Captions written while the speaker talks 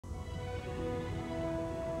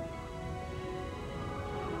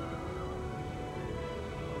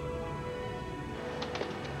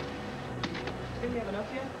have enough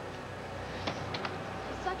yet?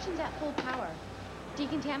 The suction's at full power.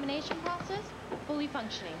 Decontamination process, fully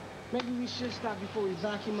functioning. Maybe we should stop before we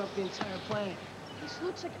vacuum up the entire plant. This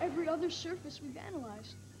looks like every other surface we've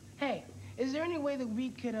analyzed. Hey, is there any way that we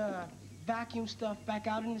could, vacuum stuff back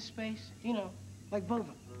out into space? You know, like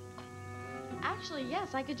Bova. Actually,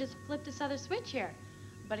 yes, I could just flip this other switch here.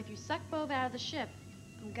 But if you suck Bova out of the ship,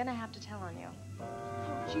 I'm gonna have to tell on you.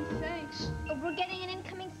 Oh, gee, thanks. Oh, we're getting an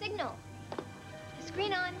incoming signal.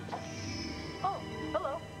 Screen on. Oh,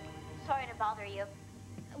 hello. Sorry to bother you.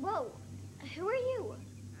 Whoa, who are you?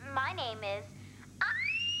 My name is...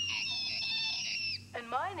 And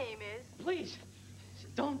my name is... Please,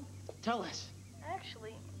 don't tell us.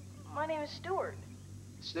 Actually, my name is Stuart.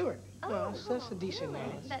 Stuart? Oh, that's a decent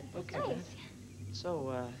name. That's okay. nice.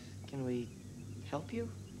 So, can we help you?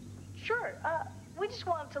 Sure, we just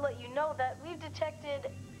wanted to let you know that we've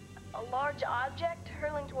detected a large object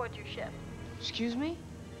hurling towards your ship. Excuse me?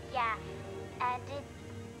 Yeah, and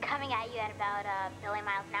it's coming at you at about a billion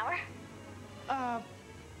miles an hour.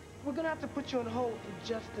 We're gonna have to put you on hold for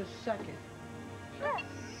just a second. Sure.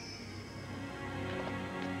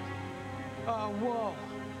 Whoa.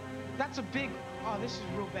 That's a big... Oh, this is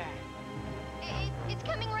real bad. It's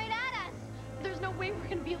coming right at us. There's no way we're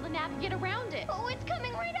gonna be able to navigate around it. Oh, it's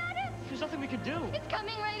coming right at us. There's nothing we can do. It's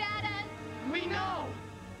coming right at us. We know!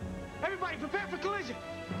 Everybody, prepare for collision!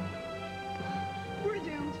 We're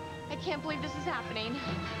doomed. I can't believe this is happening.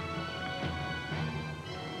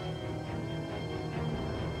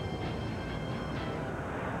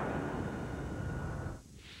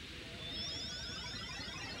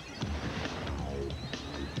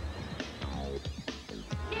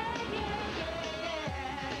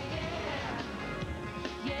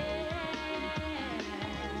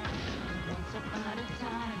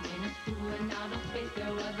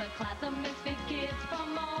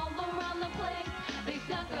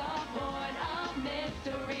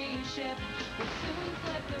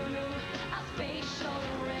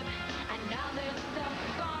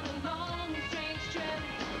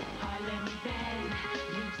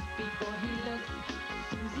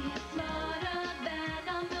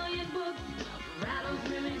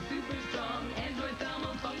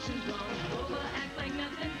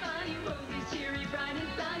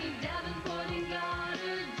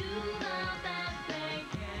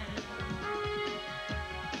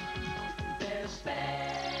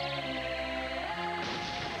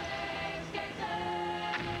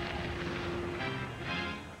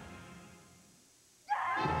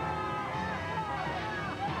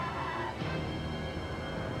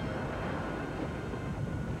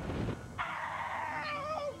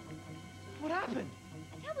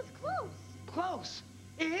 Close.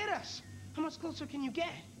 It hit us. How much closer can you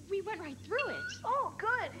get? We went right through it. Oh,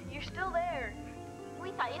 good. You're still there.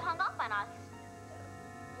 We thought you hung up on us.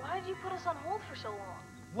 Why did you put us on hold for so long?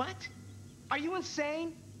 What? Are you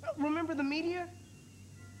insane? Remember the meteor?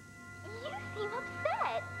 You seem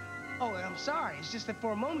upset. Oh, I'm sorry. It's just that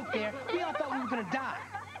for a moment there, we all thought we were gonna die.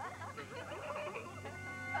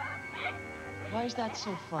 Why is that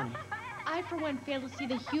so funny? I, for one, fail to see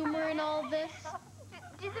the humor in all this.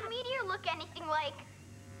 Does the meteor look anything like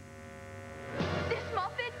this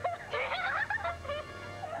muffin?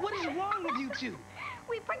 What is wrong with you two?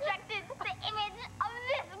 We projected the image of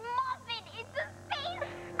this muffin into space.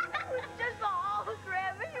 It was just a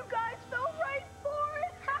hologram, and you guys fell right for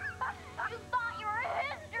it. You thought you were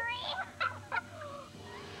history.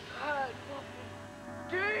 Bad muffin.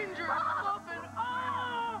 Dangerous muffin.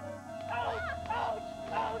 Ah! Ouch, ouch,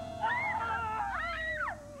 ouch, ah!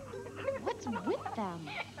 What's with them?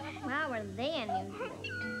 Wow, are they unusual?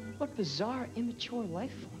 What bizarre, immature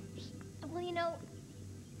life forms. Well, you know,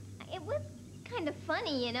 it was kind of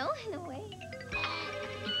funny, you know, in a way.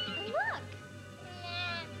 Look!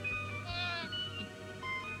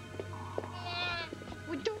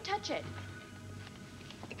 Well, don't touch it.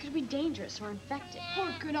 It could be dangerous or infected.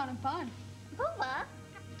 Or good on and fun. Bova!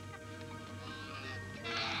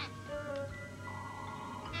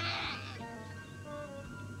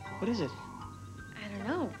 What is it? I don't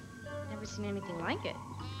know. Never seen anything like it.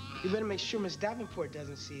 You better make sure Miss Davenport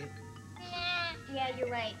doesn't see it. Yeah,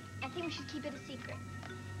 you're right. I think we should keep it a secret.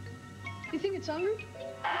 You think it's hungry?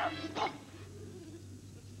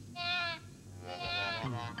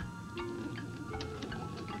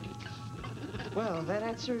 Well, that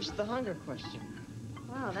answers the hunger question.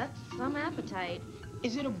 Wow, that's some appetite.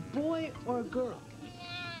 Is it a boy or a girl?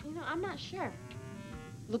 You know, I'm not sure.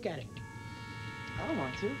 Look at it. I don't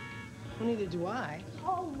want to. Well, neither do I.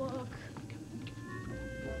 Oh, look.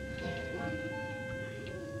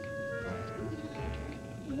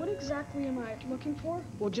 What exactly am I looking for?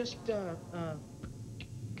 Well, just,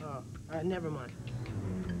 Never mind.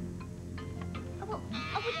 Oh, well,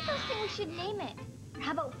 what do you guys think we should name it?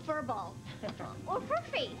 How about Furball? Or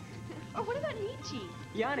Furface? Or what about Eaty?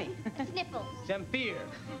 Ianni. Sniffles. Zampier.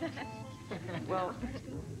 Well,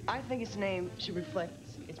 I think its name should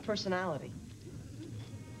reflect its personality.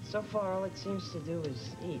 So far, all it seems to do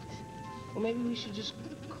is eat. Well, maybe we should just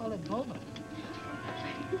call it Bova.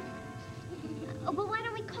 Oh, well, why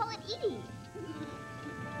don't we call it Eaty?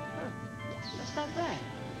 That's not bad.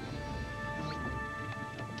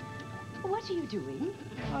 What are you doing?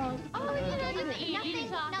 Nothing.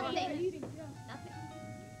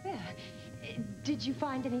 Well, did you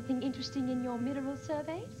find anything interesting in your mineral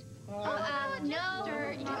surveys? No.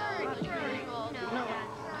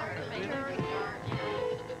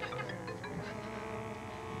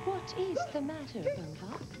 What is the matter,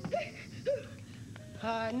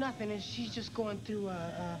 Bova? Nothing. She's just going through,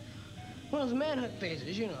 one of those manhood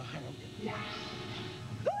phases, you know.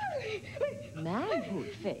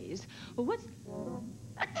 Manhood phase? Well, what's...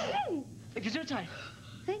 Gesundheit.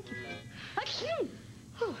 Thank you.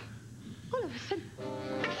 Oh, all of a sudden,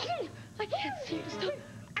 I can't seem to stop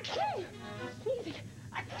sneezing.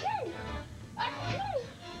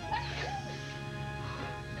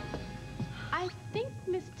 I think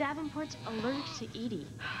Miss Davenport's allergic to Eaty.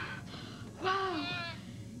 Wow.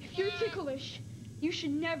 If you're ticklish, you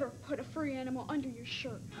should never put a furry animal under your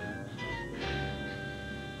shirt.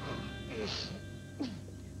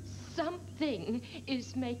 Something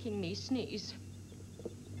is making me sneeze.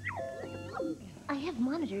 I have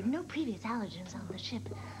monitored no previous allergens on the ship.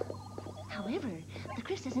 However, the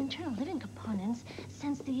Christa's internal living components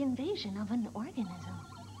sense the invasion of an organism.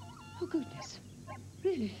 Oh, goodness.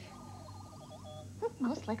 Really?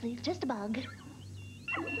 Most likely just a bug.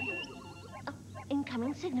 Oh,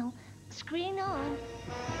 incoming signal. Screen on.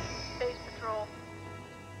 Space Patrol.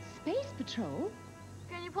 Space Patrol?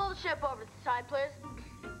 Can you pull the ship over to the side, please?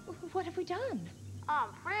 What have we done? I'm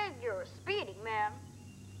afraid you're speeding, ma'am.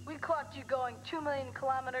 We caught you going 2 million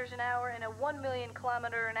kilometers an hour in a 1 million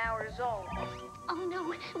kilometer an hour zone. Oh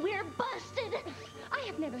no, we're busted! I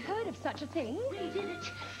have never heard of such a thing. We did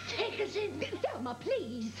it. Take us in. Thelma,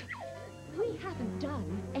 please. We haven't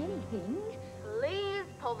done anything. Please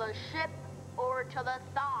pull the ship over to the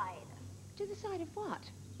side. To the side of what?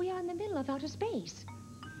 We are in the middle of outer space.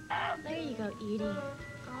 There you go, Eaty.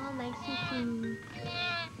 All nice and clean.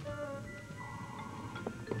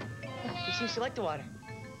 He seems to like the water.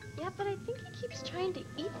 Yeah, but I think he keeps trying to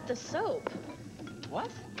eat the soap.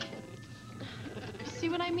 What? See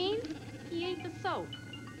what I mean? He ate the soap.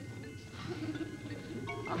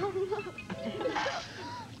 Oh, no.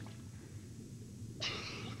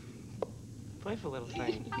 Playful little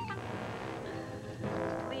thing.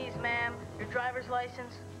 Please, ma'am, your driver's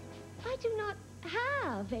license. I do not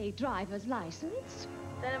have a driver's license.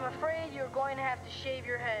 Then I'm afraid you're going to have to shave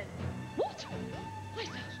your head. What? I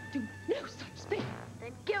shall do no such thing.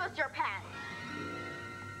 Then give us your pants.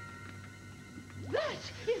 That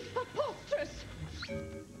is preposterous.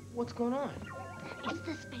 What's going on? It's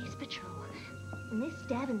the Space Patrol. Miss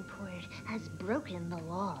Davenport has broken the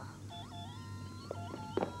law.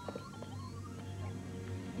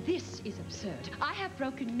 This is absurd. I have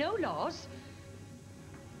broken no laws.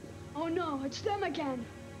 Oh no, it's them again.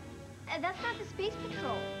 That's not the Space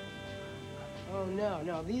Patrol. Oh,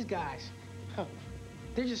 no, these guys. Huh.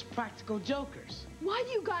 They're just practical jokers. Why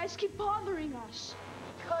do you guys keep bothering us?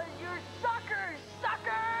 Because you're suckers!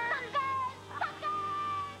 Suckers!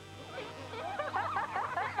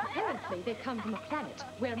 Apparently, they come from a planet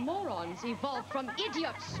where morons evolved from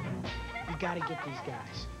idiots. We gotta get these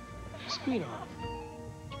guys. Screen off.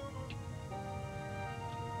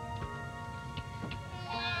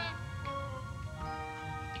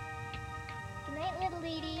 Good night, little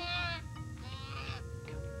lady.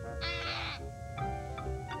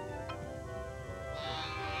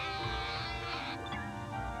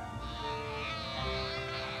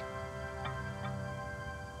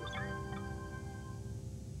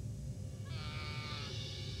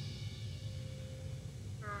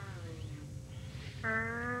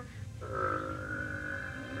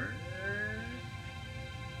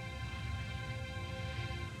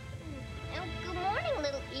 Good morning,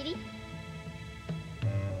 little Eaty.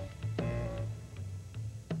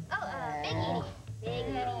 Oh, Big Eaty. Big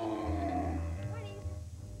Eaty. Morning.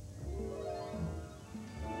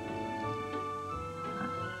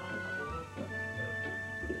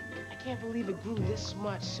 I can't believe it grew this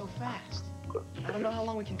much so fast. I don't know how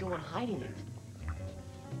long we can go on hiding it.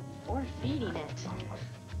 Or feeding it.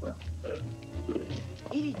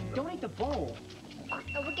 Eaty, don't eat the bowl. Oh,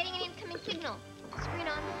 we're getting an incoming signal. Screen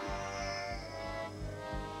on.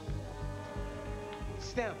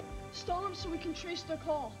 It's them. Stall him so we can trace the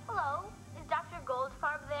call. Hello, is Dr.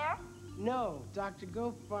 Goldfarb there? No, Dr.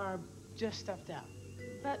 Goldfarb just stepped out.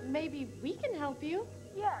 But maybe we can help you.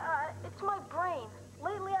 Yeah, it's my brain.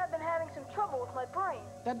 Lately, I've been having some trouble with my brain.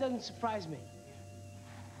 That doesn't surprise me.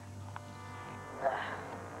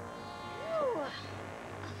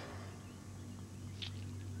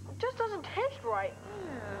 It just doesn't taste right.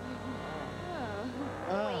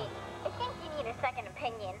 Wait, I think you need a second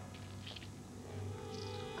opinion.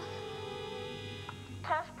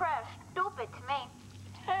 Test press, stupid to me.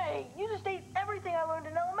 Hey, you just ate everything I learned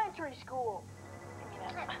in elementary school.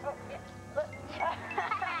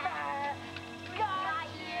 Got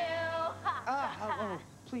you!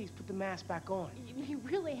 Please put the mask back on. You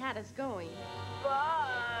really had us going. Bye!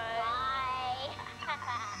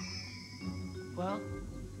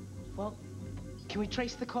 Well, can we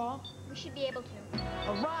trace the call? We should be able to.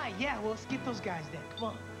 All right, yeah, well, let's get those guys then. Come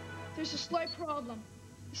on. There's a slight problem.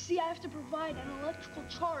 You see, I have to provide an electrical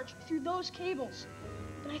charge through those cables.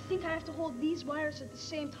 But I think I have to hold these wires at the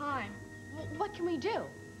same time. Well, what can we do?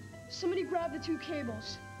 Somebody grab the two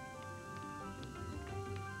cables.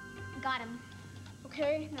 Got him.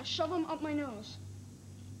 Okay, now shove them up my nose.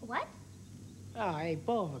 What? Oh, hey,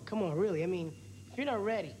 Bova, come on, really. I mean, if you're not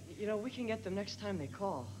ready. You know, we can get them next time they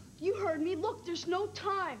call. You heard me. Look, there's no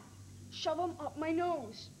time. Shove them up my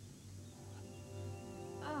nose.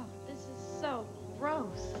 Oh, this is so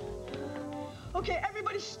gross. Okay,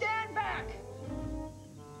 everybody stand back.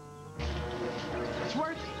 It's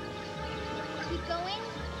working. Keep going.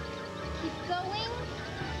 Keep going.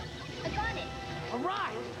 I got it. All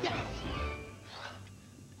right. Yes.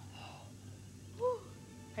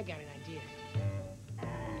 I got an idea.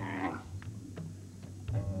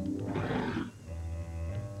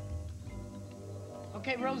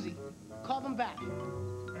 Okay, Rosie, call them back. All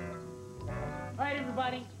right,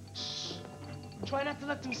 everybody. Shh. Try not to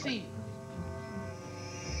let them see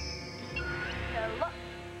you.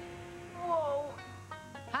 Whoa.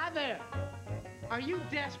 Hi there. Are you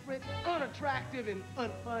desperate, unattractive, and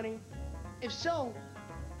unfunny? If so,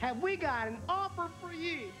 have we got an offer for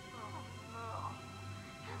you?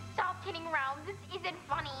 Stop kidding around. This isn't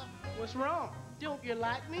funny. What's wrong? Don't you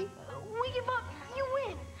like me? We give up. You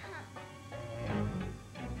win.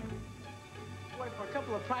 Boy, for a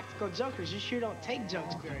couple of practical jokers, you sure don't take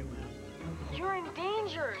jokes very well. You're in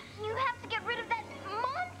danger. You have to get rid of that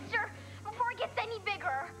monster before it gets any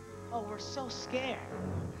bigger. Oh, we're so scared.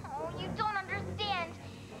 Oh, you don't understand.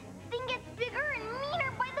 Thing gets bigger and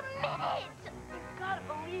meaner by the minute. You've got to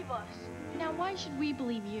believe us. Now, why should we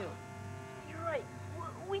believe you? You're right.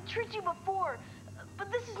 We tricked you before, but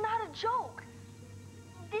this is not a joke.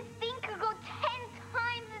 This thing could go 10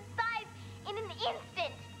 times its size in an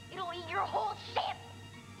instant. It'll eat your whole ship.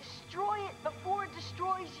 Destroy it before it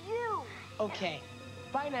destroys you. Okay.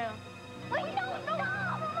 Bye now. Wait, no.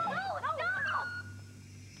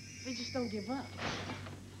 They just don't give up.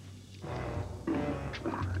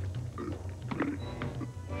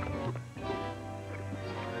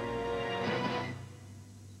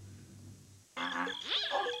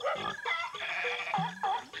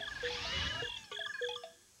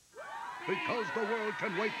 Because the world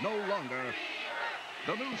can wait no longer.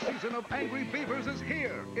 The new season of Angry Beavers is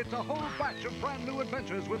here. It's a whole batch of brand new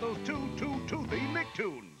adventures with those two toothy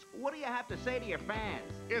Nicktoons. What do you have to say to your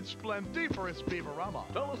fans? It's splendiferous,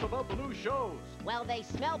 Beaverama. Tell us about the new shows. Well, they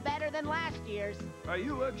smell better than last year's. Are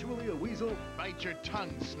you actually a weasel? Bite your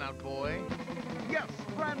tongue, snout boy. Yes,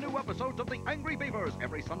 brand new episodes of the Angry Beavers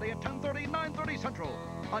every Sunday at 10:30, 9:30 Central.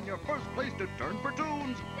 On your first place to turn for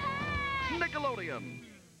tunes, Nickelodeon.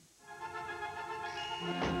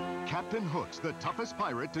 Captain Hook's the toughest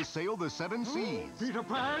pirate to sail the 7 seas. Peter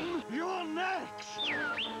Pan, you're next!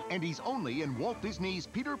 And he's only in Walt Disney's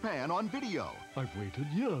Peter Pan on video. I've waited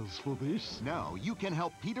years for this. Now you can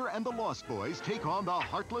help Peter and the Lost Boys take on the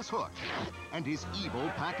Heartless Hook and his evil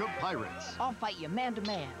pack of pirates. I'll fight you man to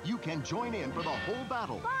man. You can join in for the whole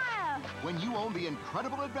battle. Fire! When you own the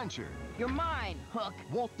incredible adventure. You're mine, Hook.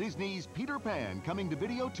 Walt Disney's Peter Pan, coming to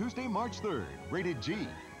video Tuesday, March 3rd. Rated G.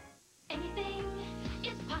 Anything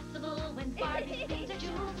is possible when Barbie spins her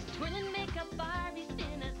jewels. Twirling makeup, Barbie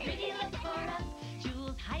spin a pretty look for us.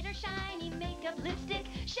 Jewels hide her shiny makeup, lipstick,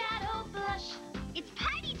 shadow blush. It's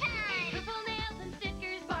party time! Purple nails and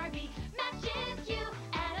stickers, Barbie matches you.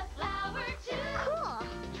 Add a flower too. Cool.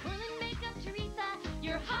 Twirling makeup, Teresa,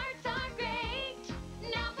 your hearts are great.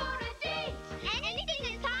 Now for a date. Anything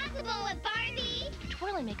is possible with Barbie.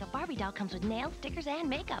 Twirling Makeup Barbie doll comes with nails, stickers, and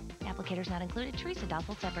makeup. Applicators not included. Teresa doll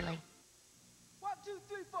sold separately. 1, 2,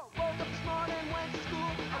 3, 4. Woke up this morning, went to school.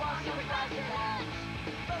 I watched some fries with that.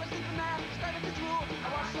 Fell asleep at night, started to drool. I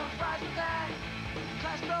watched some fries with that.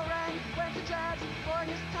 Class bell rang.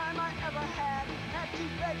 had to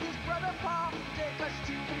beg his brother Paul to take us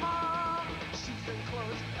to the mall. Shoes and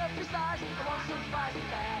clothes, every size. I want some fries with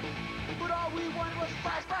that. But all we wanted was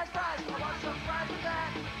fries, fries, fries. I want some fries with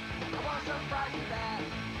that. I want some fries with that.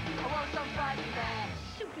 I want some fries with that.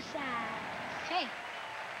 Super size. Hey,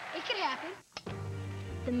 it could happen.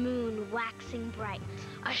 The moon waxing bright.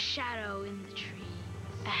 A shadow in the tree.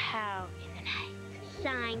 A howl in the night.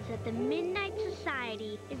 Signs that the Midnight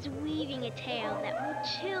Society is weaving a tale that will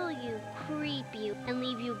chill you, creep you, and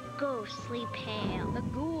leave you ghostly pale. The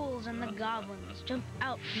ghouls and the goblins jump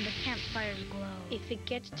out from the campfire's glow. If it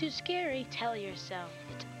gets too scary, tell yourself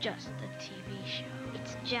it's just a TV show.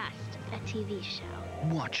 It's just a TV show.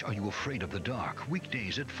 Watch Are You Afraid of the Dark?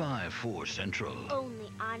 Weekdays at 5, 4 Central. Only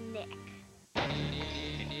on Nick.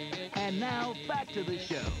 And now, back to the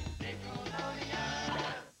show.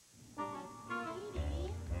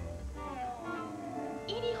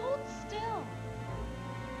 Eaty, hold still.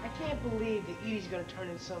 I can't believe that Eaty's gonna turn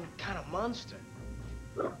into some kind of monster.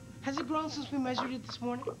 Has it grown since we measured it this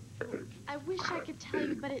morning? I wish I could tell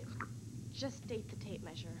you, but it just ate the tape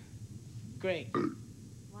measure. Great.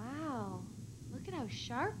 Wow. Look at how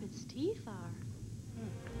sharp its teeth are.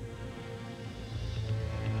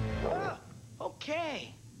 Oh,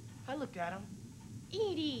 okay. I looked at him.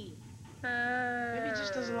 Eaty. Maybe he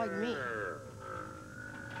just doesn't like me.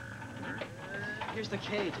 Here's the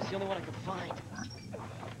cage. It's the only one I could find.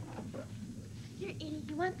 Here, Eaty,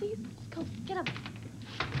 you want these? Go, get them.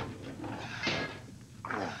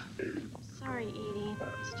 Sorry, Eaty.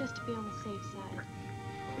 It's just to be on the safe side.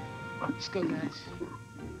 Let's go, guys.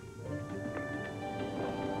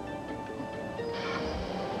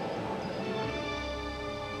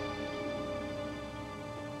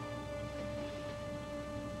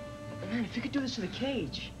 Man, if you could do this to the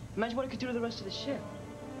cage, imagine what it could do to the rest of the ship.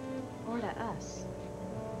 Or to us.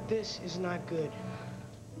 This is not good.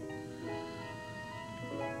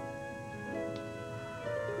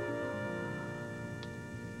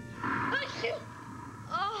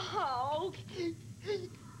 Oh!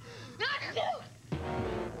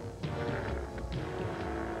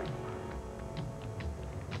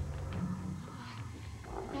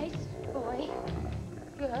 Nice boy.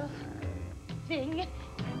 Girl. Thing.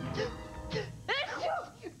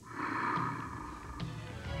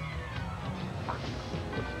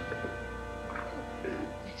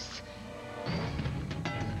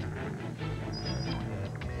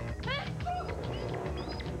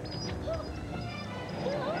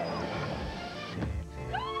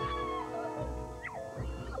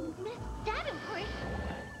 Miss Davenport.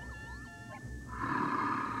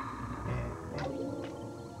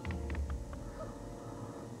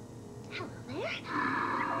 Hello there.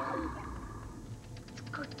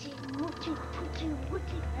 Scooty, mooty, pooty,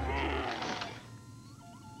 wooty.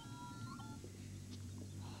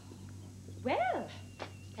 Well,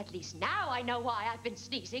 at least now I know why I've been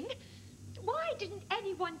sneezing. Why didn't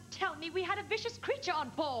anyone tell me we had a vicious creature on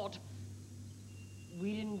board?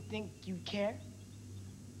 We didn't think you'd care?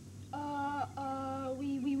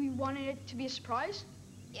 We wanted it to be a surprise.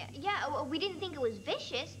 Yeah, we didn't think it was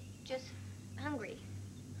vicious, just hungry.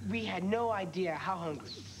 We had no idea how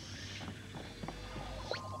hungry.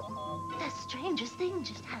 The strangest thing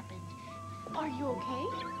just happened. Are you okay?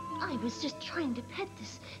 I was just trying to pet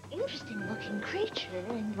this interesting-looking creature,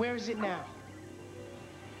 and... Where is it now?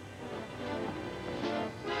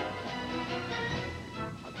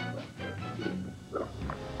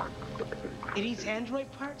 It eats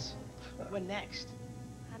android parts? What next?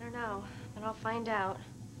 I don't know, but I'll find out.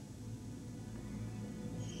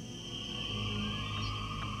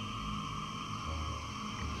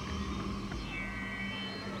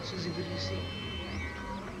 Suzee, what do you see?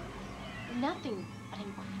 Nothing but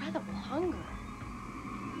incredible hunger.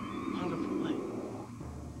 Hunger for what?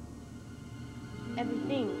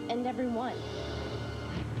 Everything and everyone.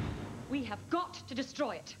 We have got to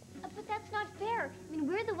destroy it. But that's not fair. I mean,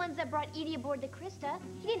 we're the ones that brought Eaty aboard the Christa.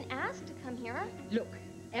 He didn't ask to come here. Look,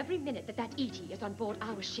 every minute that Eaty is on board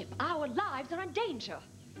our ship, our lives are in danger.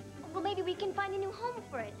 Well, maybe we can find a new home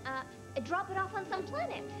for it. Drop it off on some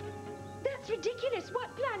planet. That's ridiculous.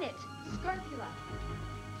 What planet? Scarfula.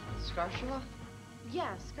 Scarfula?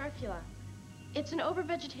 Yeah, Scarfula. It's an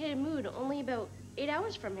overvegetated moon only about 8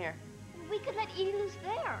 hours from here. We could let Eaty loose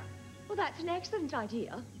there. Well, that's an excellent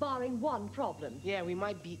idea, barring one problem. Yeah, we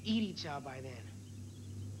might be Eaty Chow by then.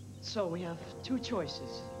 So we have two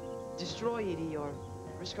choices. Destroy Eaty or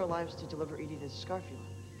risk our lives to deliver Eaty to Scarfula.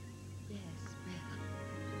 Yes,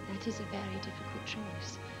 well, that is a very difficult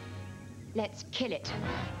choice. Let's kill it.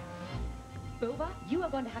 Bova, you are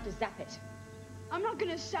going to have to zap it. I'm not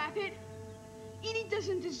gonna zap it. Eaty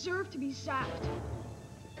doesn't deserve to be zapped.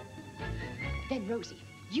 Then, Rosie,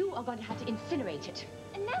 you are going to have to incinerate it.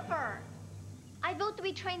 Never. I vote that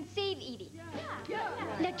we try and save Eaty.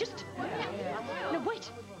 Now, just... No, wait.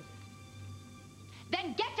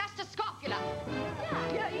 Then get us to Scopula.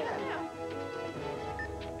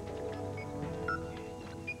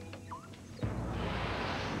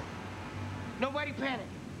 Nobody panic.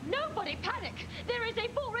 Nobody panic! There is a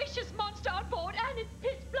voracious monster on board, and it's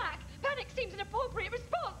pitch black. Panic seems an appropriate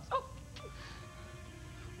response. Oh.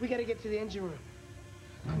 We gotta get to the engine room.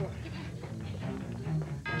 Come on.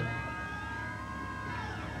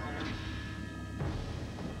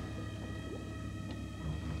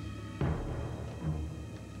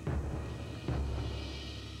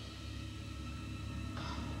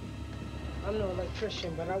 I'm no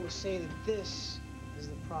electrician, but I would say that this is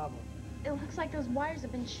the problem. It looks like those wires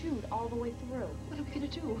have been chewed all the way through. What are we gonna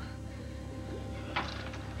do?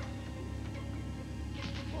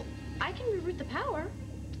 Well, I can reroute the power.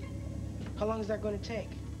 How long is that going to take?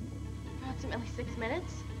 Approximately 6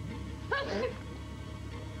 minutes. Nobody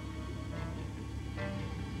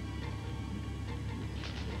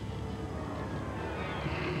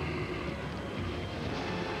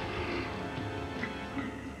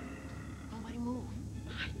move.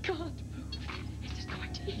 I can't move. It is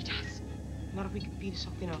going to eat us. Not if we can feed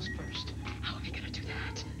something else first. How are we gonna do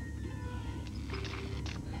that?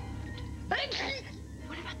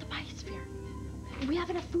 What about the biosphere? We have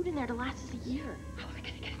enough food in there to last us a year. How are we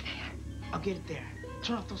gonna get it there? I'll get it there.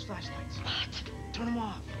 Turn off those flashlights. What? Turn them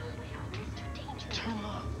off. Turn them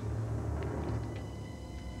off.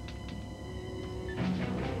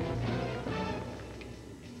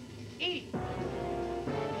 Eaty!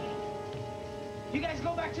 You guys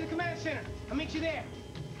go back to the command center. I'll meet you there.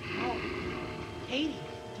 Oh, Eaty,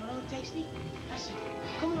 don't it look tasty? That's it.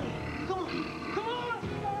 Come on, Eaty. Come on. Come on!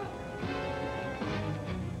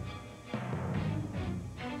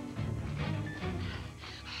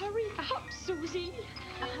 Hurry up, Suzee.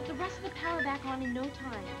 I'll have the rest of the power back on in no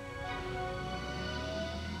time.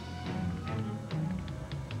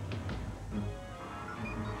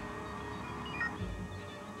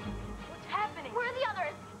 What's happening? Where are the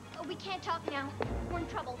others? Oh, we can't talk now. We're in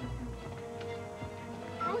trouble.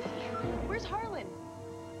 Rosie, where's Harlan?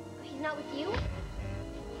 He's not with you?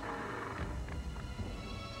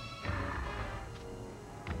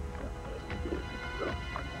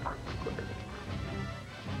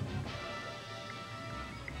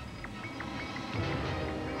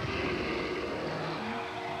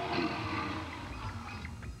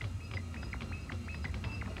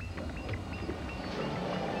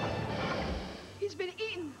 He's been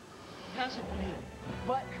eaten. Hasn't been eaten,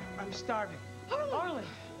 but I'm starving. Harlan!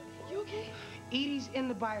 You okay? Eaty's in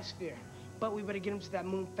the biosphere, but we better get him to that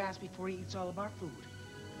moon fast before he eats all of our food.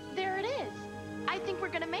 There it is. I think we're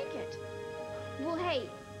gonna make it. Well, hey,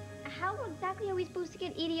 how exactly are we supposed to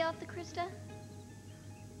get Eaty off the Christa?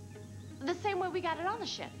 The same way we got it on the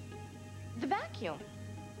ship. The vacuum.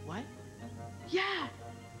 What? Yeah.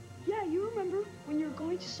 Yeah, you remember when you were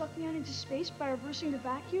going to suck me out into space by reversing the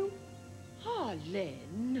vacuum?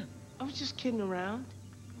 Harlan. I was just kidding around.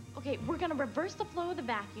 Okay, we're gonna reverse the flow of the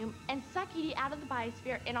vacuum and suck Eaty out of the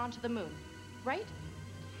biosphere and onto the moon, right?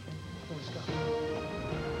 Let's go.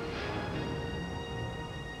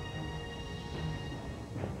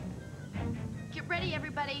 Get ready,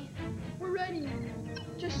 everybody. We're ready.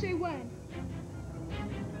 Just say when.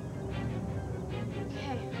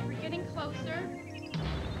 Okay, we're getting closer.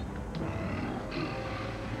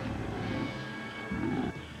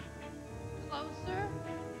 Closer.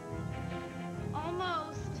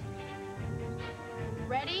 Almost.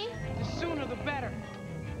 Ready? The sooner the better.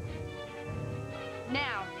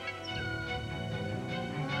 Now.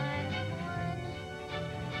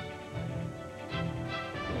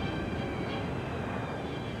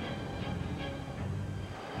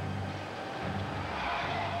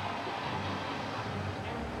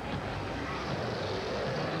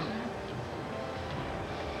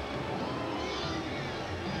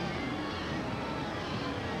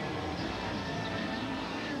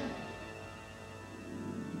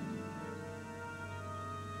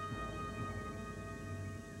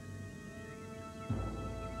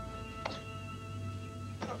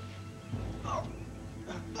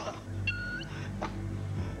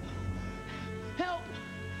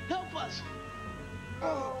 Help us!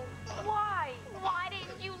 Why? Why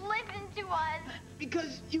didn't you listen to us?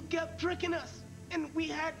 Because you kept tricking us, and we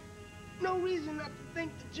had no reason not to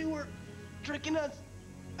think that you were tricking us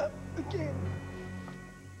again.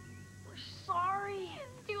 We're sorry.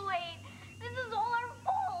 It's too late. This is all our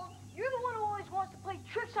fault. You're the one who always wants to play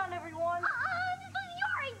tricks on everyone. This was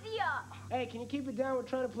your idea. Hey, can you keep it down? We're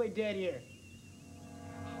trying to play dead here.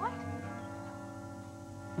 What?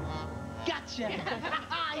 Gotcha.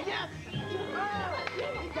 Yes. Oh,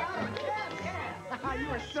 you got it. Yes. You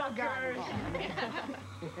were so good.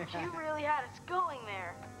 You really had us going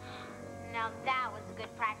there. Now that was a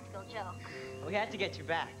good practical joke. We had to get you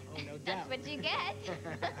back. Oh, no doubt. That's what you get.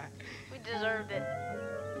 We deserved it.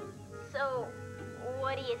 So,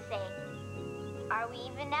 what do you say? Are we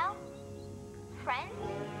even now? Friends?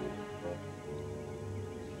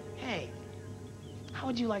 Hey, how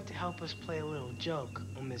would you like to help us play a little joke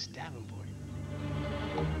on Miss Davenport?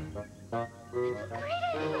 Great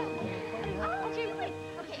idea! Oh, okay, wait.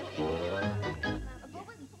 Okay.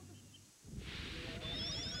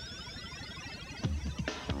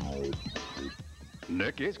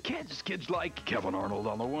 Nick, it's kids like Kevin Arnold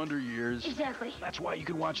on the Wonder Years. Exactly. That's why you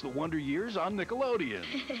can watch the Wonder Years on Nickelodeon.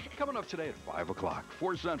 Coming up today at 5 o'clock,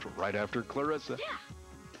 4 Central, right after Clarissa. Yeah.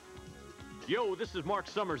 Yo, this is Mark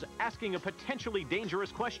Summers asking a potentially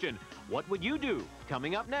dangerous question. What would you do?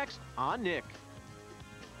 Coming up next on Nick.